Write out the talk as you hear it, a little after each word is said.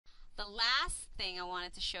The last thing I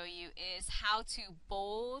wanted to show you is how to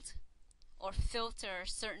bold or filter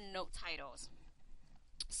certain note titles.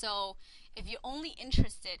 So if you're only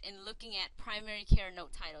interested in looking at primary care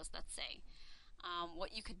note titles, let's say,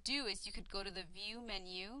 what you could do is you could go to the View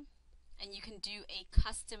menu and you can do a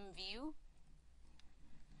custom view,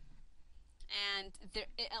 and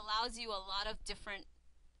it allows you a lot of different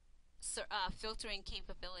filtering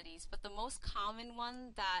capabilities, but the most common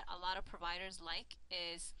one that a lot of providers like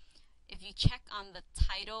is if you check on the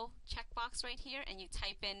title checkbox right here and you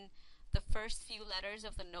type in the first few letters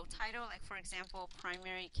of the note title, like for example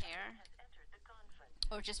primary care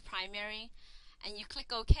or just primary, and you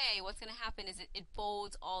click OK, what's going to happen is it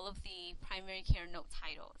bolds all of the primary care note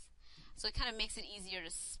titles. So it kind of makes it easier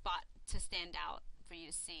to spot, to stand out for you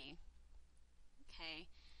to see. Okay.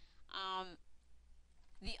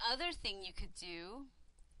 The other thing you could do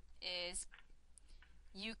is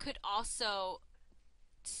you could also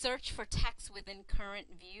search for text within current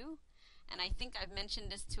view, and I think I've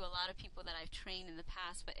mentioned this to a lot of people that I've trained in the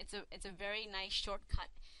past, but it's a very nice shortcut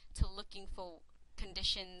to looking for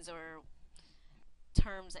conditions or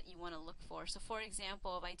terms that you want to look for. So for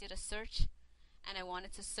example, if I did a search and I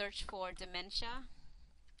wanted to search for dementia,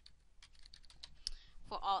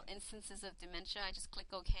 for all instances of dementia, I just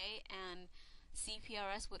click OK, and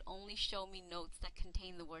CPRS would only show me notes that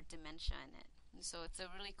contain the word dementia in it. And so it's a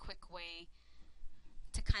really quick way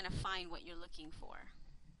to kind of find what you're looking for.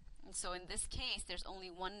 And so in this case, there's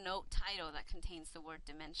only one note title that contains the word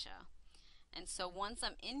dementia. And so once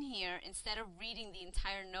I'm in here, instead of reading the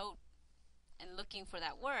entire note and looking for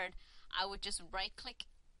that word, I would just right click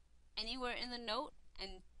anywhere in the note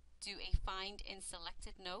and do a find in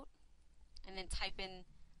selected note, and then type in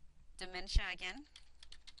dementia again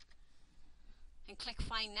and click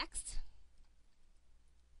find next,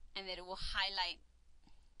 and then it will highlight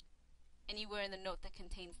anywhere in the note that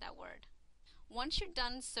contains that word. Once you're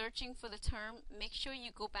done searching for the term, make sure you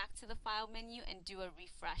go back to the file menu and do a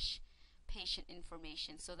refresh patient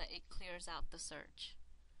information so that it clears out the search.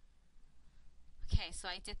 Okay, so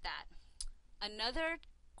I did that. Another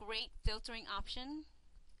great filtering option,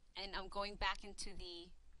 and I'm going back into the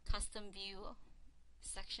custom view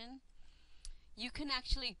section, you can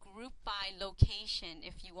actually group by location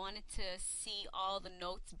if you wanted to see all the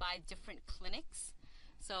notes by different clinics.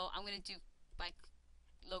 So I'm going to do by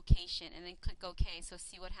location and then click OK. So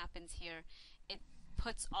see what happens here. It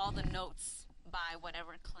puts all the notes by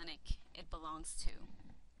whatever clinic it belongs to.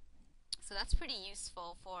 So that's pretty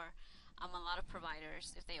useful for a lot of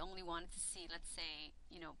providers. If they only wanted to see, let's say,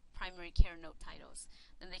 primary care note titles,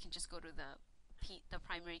 then they can just go to the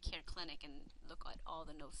primary care clinic and look at all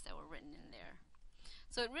the notes that were written in there.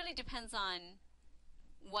 So it really depends on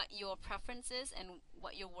what your preference is and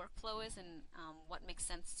what your workflow is, and what makes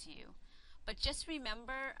sense to you. But just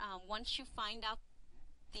remember, once you find out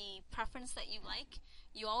the preference that you like,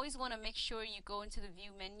 you always want to make sure you go into the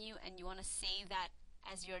view menu and you want to save that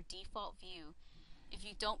as your default view. If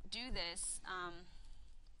you don't do this,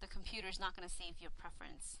 the computer is not going to save your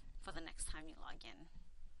preference for the next time you log in.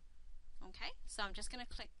 Okay, so I'm just going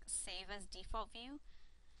to click Save as Default View.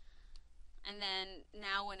 And then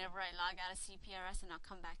now whenever I log out of CPRS and I'll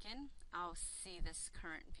come back in, I'll see this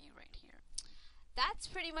current view right here. That's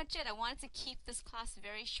pretty much it. I wanted to keep this class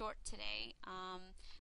very short today.